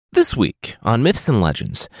This week on Myths and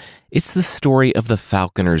Legends, it's the story of the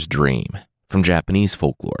falconer's dream from Japanese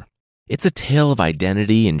folklore. It's a tale of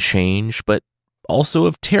identity and change, but also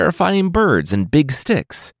of terrifying birds and big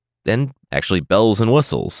sticks, and actually bells and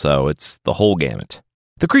whistles, so it's the whole gamut.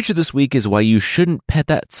 The creature this week is why you shouldn't pet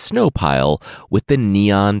that snow pile with the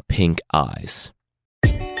neon pink eyes.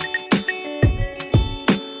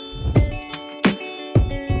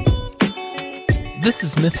 This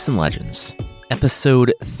is Myths and Legends,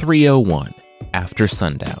 episode 301, After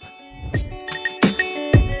Sundown.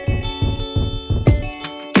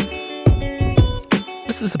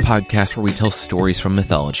 This is a podcast where we tell stories from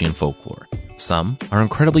mythology and folklore. Some are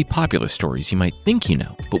incredibly popular stories you might think you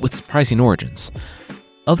know, but with surprising origins.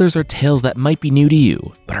 Others are tales that might be new to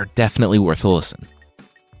you, but are definitely worth a listen.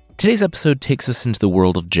 Today's episode takes us into the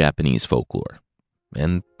world of Japanese folklore,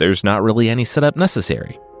 and there's not really any setup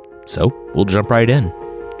necessary. So we'll jump right in.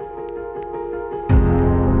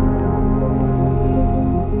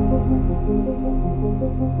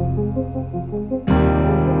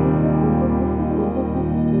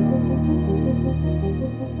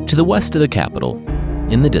 To the west of the capital,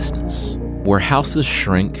 in the distance, where houses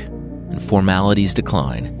shrink and formalities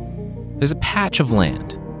decline, there's a patch of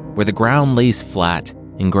land where the ground lays flat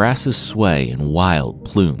and grasses sway in wild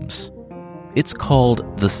plumes. It's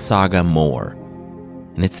called the Saga Moor,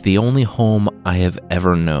 and it's the only home I have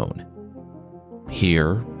ever known.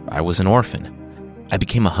 Here, I was an orphan. I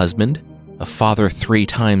became a husband, a father 3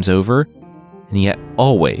 times over, and yet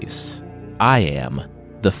always, I am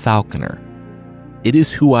the falconer. It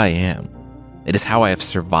is who I am. It is how I have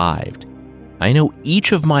survived. I know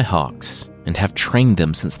each of my hawks and have trained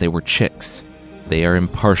them since they were chicks. They are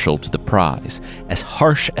impartial to the prize, as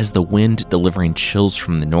harsh as the wind delivering chills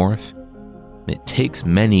from the north. It takes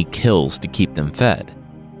many kills to keep them fed,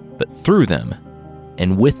 but through them,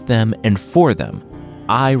 and with them and for them,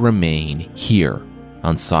 I remain here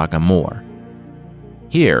on Saga Moor.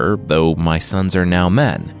 Here, though my sons are now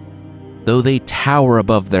men, though they tower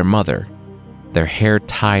above their mother, their hair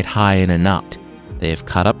tied high in a knot, they have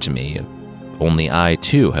caught up to me. Only I,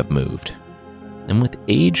 too, have moved. And with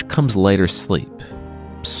age comes lighter sleep.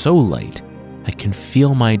 So light, I can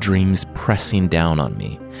feel my dreams pressing down on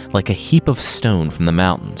me, like a heap of stone from the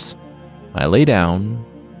mountains. I lay down,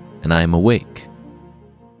 and I am awake.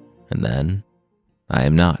 And then, I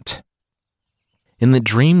am not. In the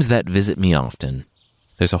dreams that visit me often,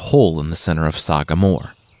 there's a hole in the center of Saga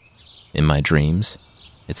Moor. In my dreams,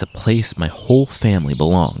 it's a place my whole family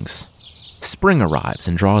belongs. Spring arrives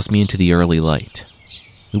and draws me into the early light.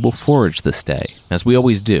 We will forage this day, as we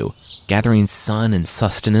always do, gathering sun and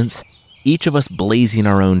sustenance, each of us blazing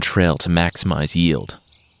our own trail to maximize yield.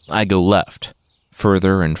 I go left,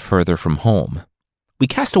 further and further from home. We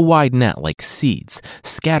cast a wide net like seeds,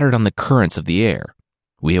 scattered on the currents of the air.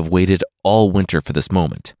 We have waited all winter for this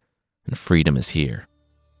moment, and freedom is here.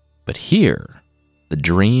 But here, the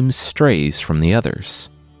dream strays from the others.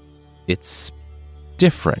 It's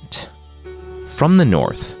different. From the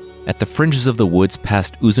north, at the fringes of the woods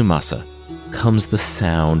past Uzumasa, comes the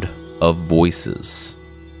sound of voices.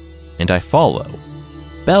 And I follow.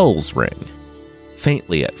 Bells ring,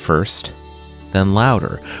 faintly at first, then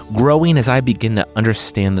louder, growing as I begin to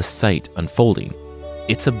understand the sight unfolding.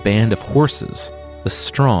 It's a band of horses, the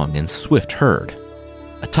strong and swift herd.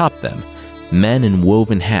 Atop them, men in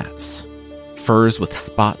woven hats, furs with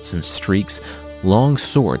spots and streaks, long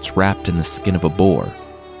swords wrapped in the skin of a boar.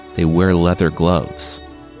 They wear leather gloves,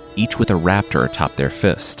 each with a raptor atop their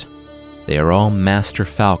fist. They are all master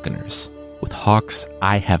falconers, with hawks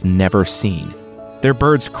I have never seen. Their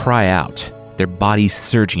birds cry out, their bodies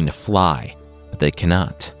surging to fly, but they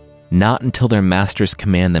cannot. Not until their masters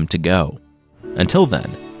command them to go. Until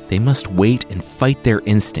then, they must wait and fight their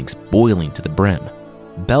instincts boiling to the brim.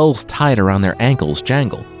 Bells tied around their ankles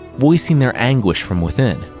jangle, voicing their anguish from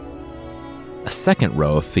within. A second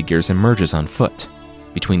row of figures emerges on foot,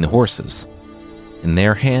 between the horses. In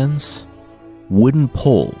their hands, wooden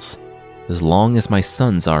poles, as long as my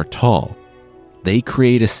sons are tall. They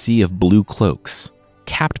create a sea of blue cloaks,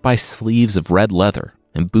 capped by sleeves of red leather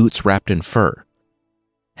and boots wrapped in fur.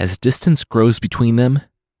 As distance grows between them,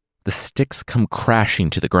 the sticks come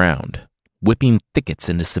crashing to the ground, whipping thickets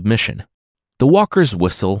into submission. The walkers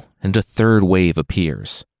whistle, and a third wave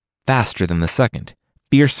appears. Faster than the second,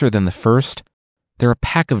 fiercer than the first, they're a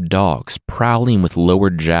pack of dogs prowling with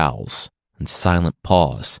lowered jowls and silent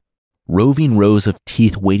paws, roving rows of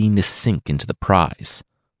teeth waiting to sink into the prize,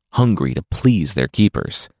 hungry to please their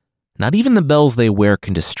keepers. Not even the bells they wear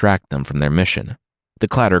can distract them from their mission. The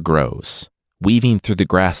clatter grows, weaving through the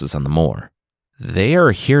grasses on the moor. They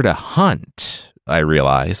are here to hunt, I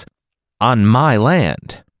realize, on my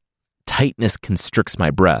land. Tightness constricts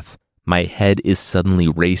my breath. My head is suddenly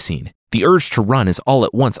racing. The urge to run is all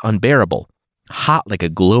at once unbearable, hot like a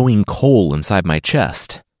glowing coal inside my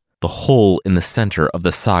chest. The hole in the center of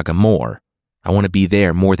the Saga Moor. I want to be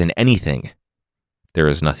there more than anything. There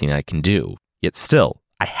is nothing I can do, yet still,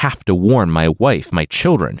 I have to warn my wife, my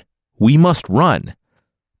children. We must run.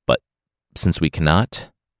 But since we cannot,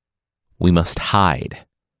 we must hide.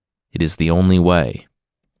 It is the only way.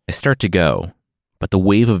 I start to go, but the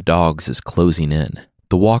wave of dogs is closing in.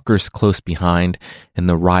 The walkers close behind, and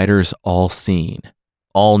the riders all seeing,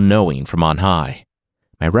 all knowing from on high.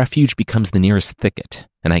 My refuge becomes the nearest thicket,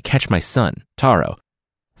 and I catch my son, Taro,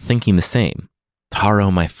 thinking the same.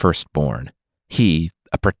 Taro, my firstborn. He,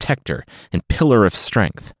 a protector and pillar of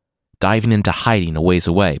strength, diving into hiding a ways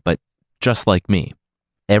away, but just like me.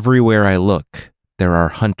 Everywhere I look, there are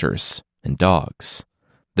hunters and dogs.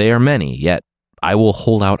 They are many, yet I will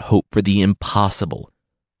hold out hope for the impossible.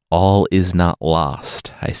 All is not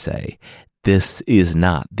lost, I say. This is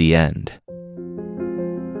not the end.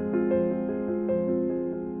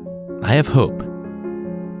 I have hope,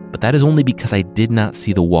 but that is only because I did not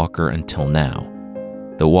see the walker until now.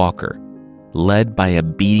 The walker, led by a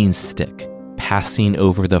beating stick, passing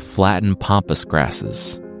over the flattened pampas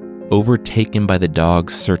grasses, overtaken by the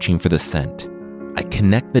dogs searching for the scent. I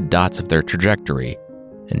connect the dots of their trajectory,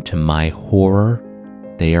 and to my horror,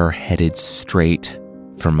 they are headed straight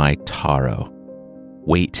for my Taro.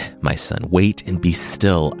 Wait, my son, wait and be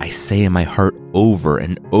still, I say in my heart over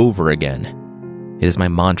and over again. It is my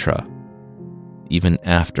mantra, even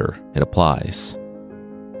after it applies.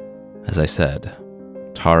 As I said,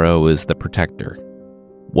 Taro is the protector,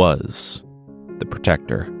 was the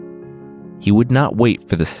protector. He would not wait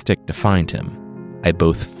for the stick to find him. I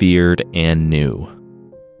both feared and knew.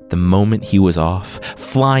 The moment he was off,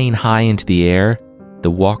 flying high into the air,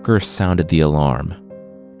 the walker sounded the alarm.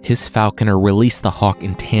 His falconer released the hawk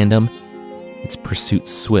in tandem, its pursuit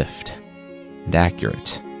swift and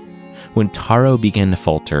accurate. When Taro began to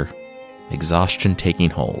falter, exhaustion taking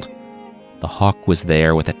hold, the hawk was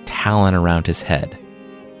there with a talon around his head,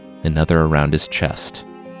 another around his chest.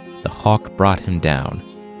 The hawk brought him down.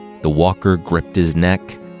 The walker gripped his neck,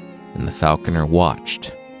 and the falconer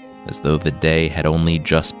watched, as though the day had only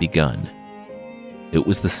just begun. It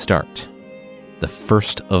was the start, the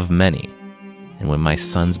first of many, and when my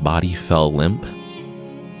son's body fell limp,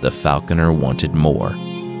 the falconer wanted more.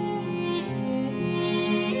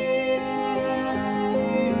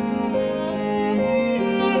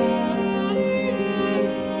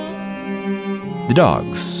 The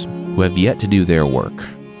dogs, who have yet to do their work,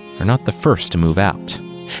 are not the first to move out.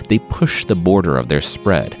 They push the border of their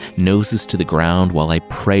spread, noses to the ground, while I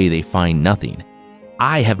pray they find nothing.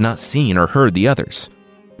 I have not seen or heard the others.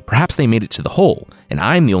 Perhaps they made it to the hole, and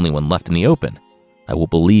I'm the only one left in the open. I will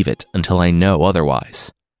believe it until I know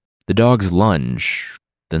otherwise. The dogs lunge,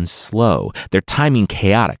 then slow, their timing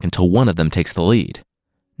chaotic until one of them takes the lead.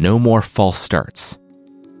 No more false starts.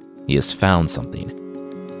 He has found something.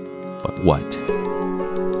 But what?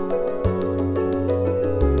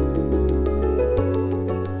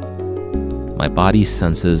 My body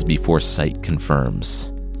senses before sight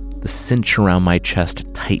confirms. The cinch around my chest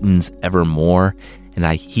tightens ever more, and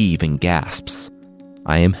I heave in gasps.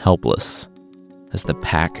 I am helpless as the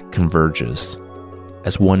pack converges,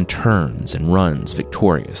 as one turns and runs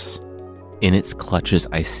victorious. In its clutches,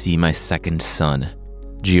 I see my second son,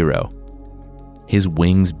 Jiro. His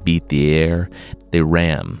wings beat the air, they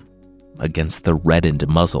ram against the reddened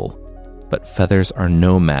muzzle, but feathers are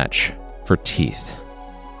no match for teeth.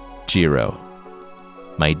 Jiro,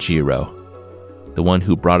 my Jiro, the one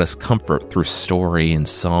who brought us comfort through story and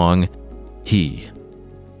song. He,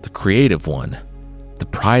 the creative one, the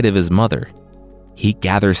pride of his mother. He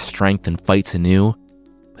gathers strength and fights anew,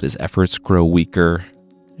 but his efforts grow weaker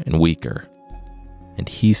and weaker, and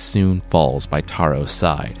he soon falls by Taro's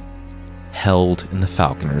side, held in the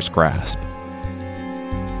falconer's grasp.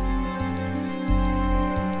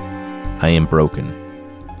 I am broken.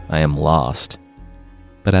 I am lost.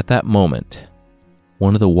 But at that moment,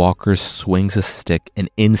 one of the walkers swings a stick and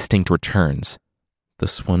instinct returns.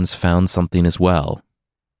 This one's found something as well.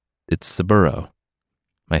 It's Saburo,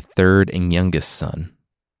 my third and youngest son.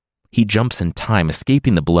 He jumps in time,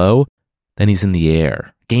 escaping the blow. Then he's in the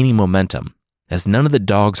air, gaining momentum, as none of the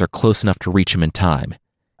dogs are close enough to reach him in time.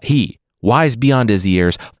 He, wise beyond his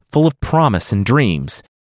years, full of promise and dreams.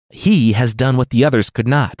 He has done what the others could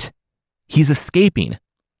not. He's escaping.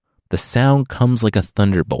 The sound comes like a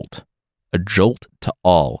thunderbolt, a jolt to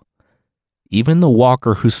all, even the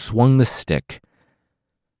walker who swung the stick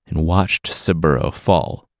and watched Saburo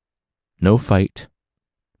fall. No fight,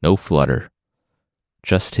 no flutter,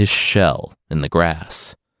 just his shell in the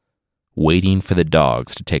grass, waiting for the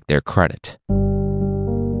dogs to take their credit.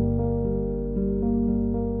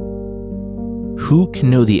 Who can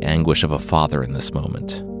know the anguish of a father in this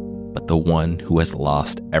moment, but the one who has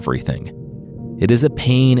lost everything? It is a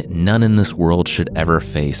pain none in this world should ever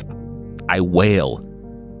face. I wail,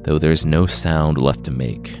 though there's no sound left to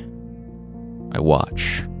make. I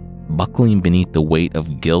watch, buckling beneath the weight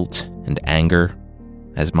of guilt and anger,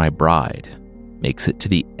 as my bride makes it to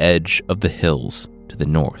the edge of the hills to the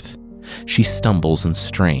north. She stumbles and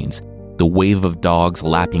strains, the wave of dogs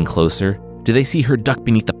lapping closer. Do they see her duck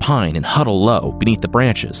beneath the pine and huddle low beneath the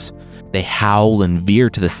branches? They howl and veer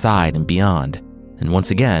to the side and beyond. And once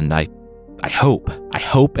again, I hope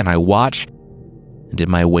and I watch. And in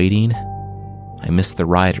my waiting, I miss the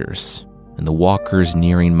riders and the walkers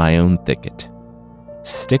nearing my own thicket.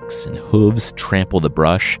 Sticks and hooves trample the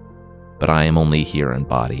brush, but I am only here in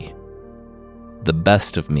body. The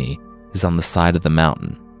best of me is on the side of the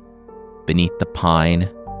mountain, beneath the pine,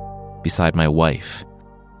 beside my wife,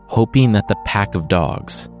 hoping that the pack of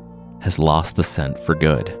dogs has lost the scent for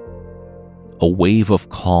good. A wave of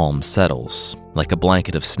calm settles like a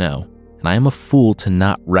blanket of snow, and I am a fool to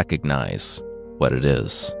not recognize what it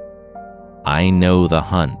is. I know the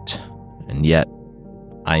hunt, and yet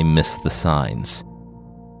I miss the signs.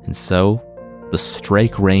 And so, the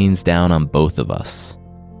strike rains down on both of us.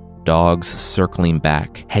 Dogs circling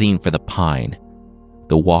back, heading for the pine.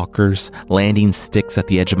 The walkers landing sticks at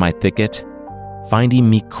the edge of my thicket, finding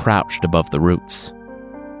me crouched above the roots.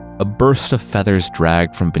 A burst of feathers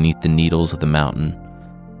dragged from beneath the needles of the mountain.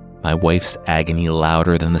 My wife's agony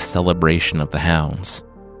louder than the celebration of the hounds.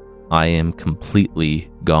 I am completely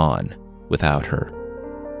gone without her.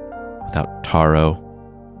 Without Taro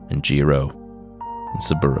and Jiro and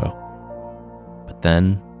Saburo. But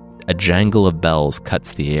then, a jangle of bells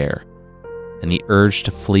cuts the air, and the urge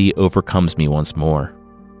to flee overcomes me once more.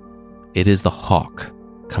 It is the hawk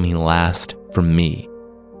coming last from me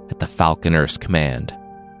at the falconer's command.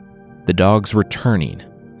 The dogs returning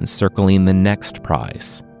and circling the next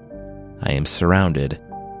prize. I am surrounded.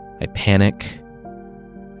 I panic,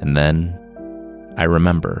 and then I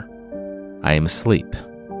remember. I am asleep.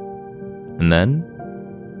 And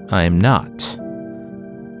then I am not.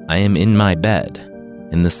 I am in my bed,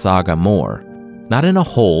 in the Saga Moor, not in a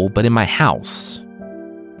hole, but in my house.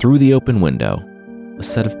 Through the open window, a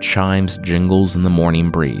set of chimes jingles in the morning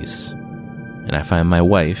breeze, and I find my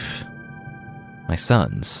wife, my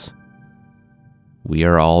sons. We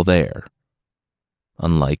are all there,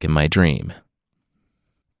 unlike in my dream.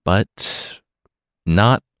 But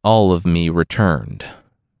not all of me returned,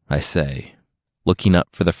 I say, looking up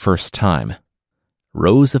for the first time.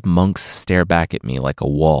 Rows of monks stare back at me like a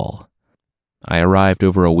wall. I arrived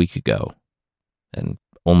over a week ago, and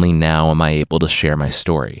only now am I able to share my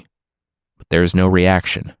story. But there is no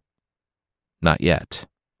reaction. Not yet.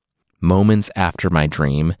 Moments after my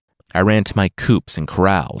dream, I ran to my coops and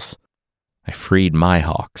corrals. I freed my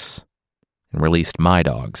hawks and released my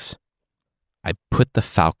dogs. I put the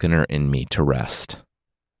falconer in me to rest.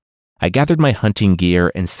 I gathered my hunting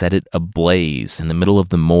gear and set it ablaze in the middle of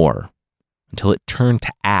the moor until it turned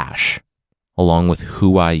to ash, along with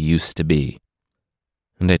who I used to be.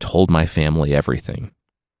 And I told my family everything.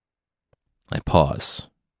 I pause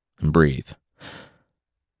and breathe.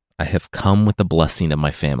 I have come with the blessing of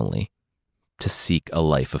my family to seek a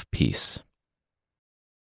life of peace.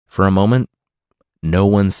 For a moment, no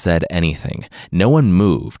one said anything. No one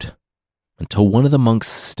moved until one of the monks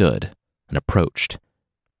stood and approached.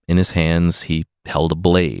 In his hands, he held a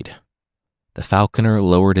blade. The falconer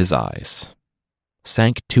lowered his eyes,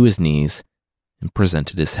 sank to his knees, and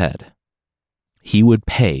presented his head. He would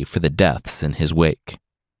pay for the deaths in his wake.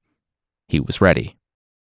 He was ready.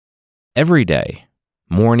 Every day,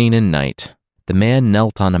 morning and night, the man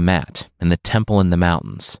knelt on a mat in the temple in the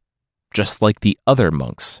mountains, just like the other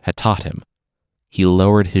monks had taught him. He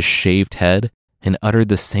lowered his shaved head and uttered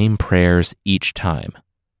the same prayers each time.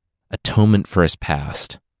 Atonement for his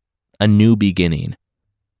past, a new beginning,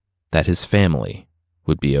 that his family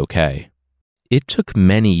would be okay. It took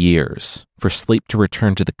many years for sleep to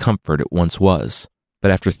return to the comfort it once was,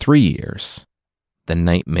 but after 3 years, the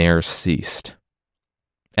nightmares ceased.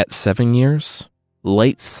 At 7 years,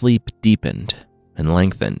 light sleep deepened and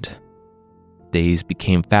lengthened. Days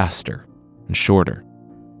became faster and shorter.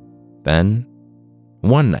 Then,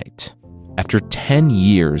 one night, after 10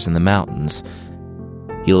 years in the mountains,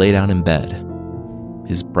 he lay down in bed,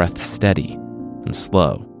 his breath steady and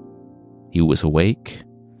slow. He was awake,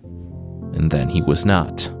 and then he was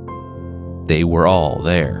not. They were all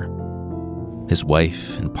there. His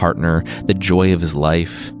wife and partner, the joy of his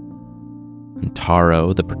life. and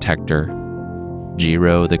Taro the protector,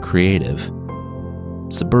 Jiro the creative,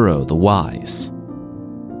 Saburo the wise,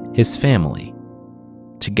 his family,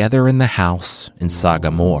 together in the house in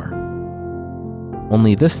Sagamore.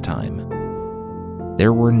 Only this time,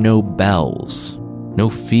 there were no bells, no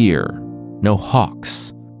fear, no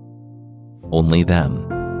hawks, only them.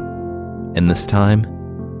 And this time,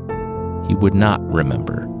 he would not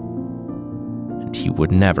remember, and he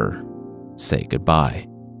would never say goodbye.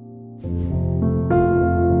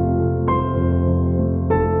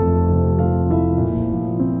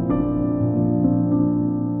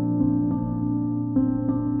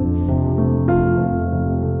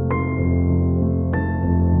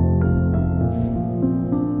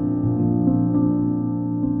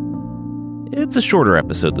 It's a shorter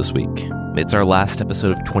episode this week. It's our last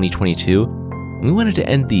episode of 2022. We wanted to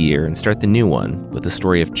end the year and start the new one with a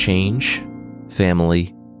story of change,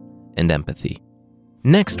 family, and empathy.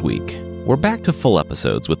 Next week, we're back to full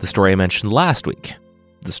episodes with the story I mentioned last week,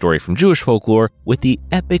 the story from Jewish folklore with the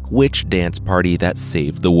epic witch dance party that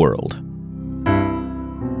saved the world.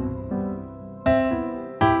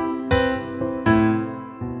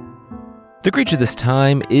 The creature this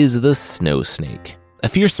time is the snow snake, a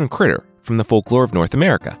fearsome critter from the folklore of North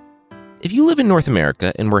America. If you live in North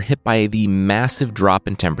America and were hit by the massive drop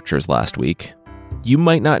in temperatures last week, you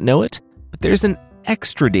might not know it, but there's an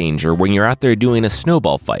extra danger when you're out there doing a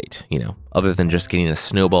snowball fight, other than just getting a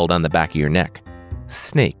snowball down the back of your neck.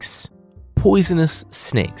 Snakes. Poisonous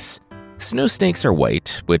snakes. Snow snakes are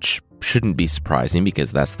white, which shouldn't be surprising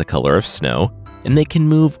because that's the color of snow, and they can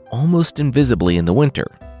move almost invisibly in the winter,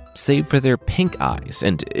 save for their pink eyes.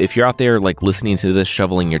 And if you're out there listening to this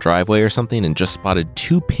shoveling your driveway or something and just spotted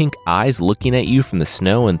two pink eyes looking at you from the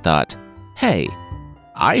snow and thought, hey,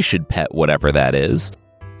 I should pet whatever that is.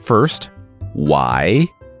 First, why?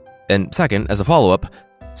 And second, as a follow-up,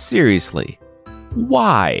 seriously,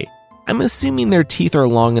 why? I'm assuming their teeth are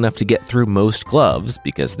long enough to get through most gloves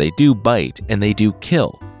because they do bite and they do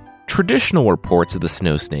kill. Traditional reports of the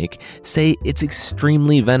snow snake say it's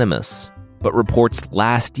extremely venomous. But reports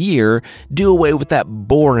last year do away with that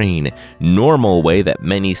boring, normal way that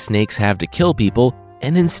many snakes have to kill people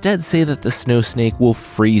and instead say that the snow snake will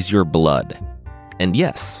freeze your blood. And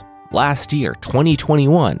yes, last year,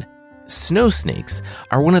 2021, snow snakes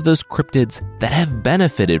are one of those cryptids that have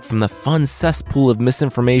benefited from the fun cesspool of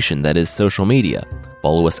misinformation that is social media.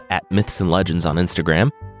 Follow us at Myths and Legends on Instagram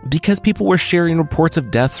because people were sharing reports of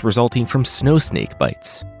deaths resulting from snow snake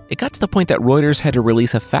bites. It got to the point that Reuters had to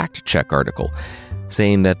release a fact-check article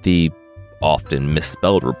saying that the often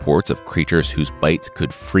misspelled reports of creatures whose bites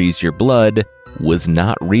could freeze your blood was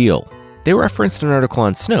not real. They referenced an article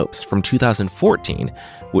on Snopes from 2014,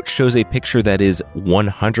 which shows a picture that is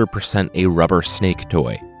 100% a rubber snake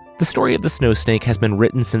toy. The story of the snow snake has been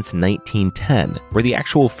written since 1910, where the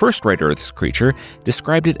actual first writer of this creature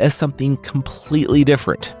described it as something completely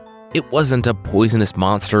different. It wasn't a poisonous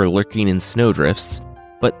monster lurking in snowdrifts,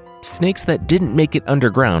 but snakes that didn't make it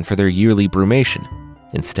underground for their yearly brumation,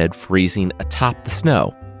 instead freezing atop the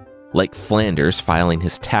snow. Like Flanders filing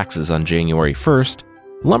his taxes on January 1st,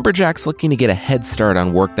 lumberjacks looking to get a head start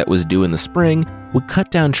on work that was due in the spring would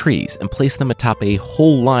cut down trees and place them atop a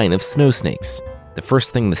whole line of snow snakes. The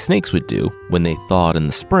first thing the snakes would do when they thawed in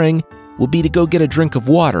the spring would be to go get a drink of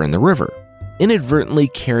water in the river, inadvertently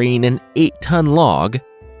carrying an 8-ton log,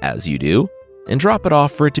 as you do, and drop it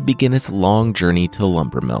off for it to begin its long journey to the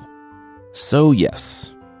lumber mill. So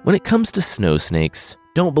yes, when it comes to snow snakes,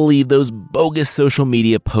 don't believe those bogus social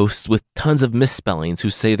media posts with tons of misspellings who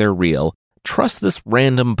say they're real. Trust this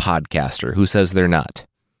random podcaster who says they're not.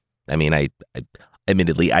 I mean, I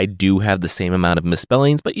admittedly, I do have the same amount of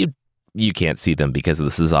misspellings, but you can't see them because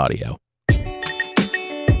this is audio.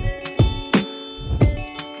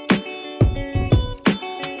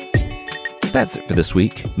 That's it for this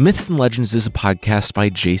week. Myths and Legends is a podcast by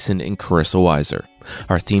Jason and Carissa Weiser.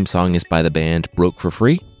 Our theme song is by the band Broke for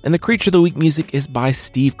Free, and the Creature of the Week music is by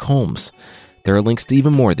Steve Combs. There are links to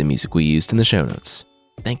even more of the music we used in the show notes.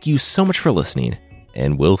 Thank you so much for listening,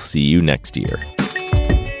 and we'll see you next year.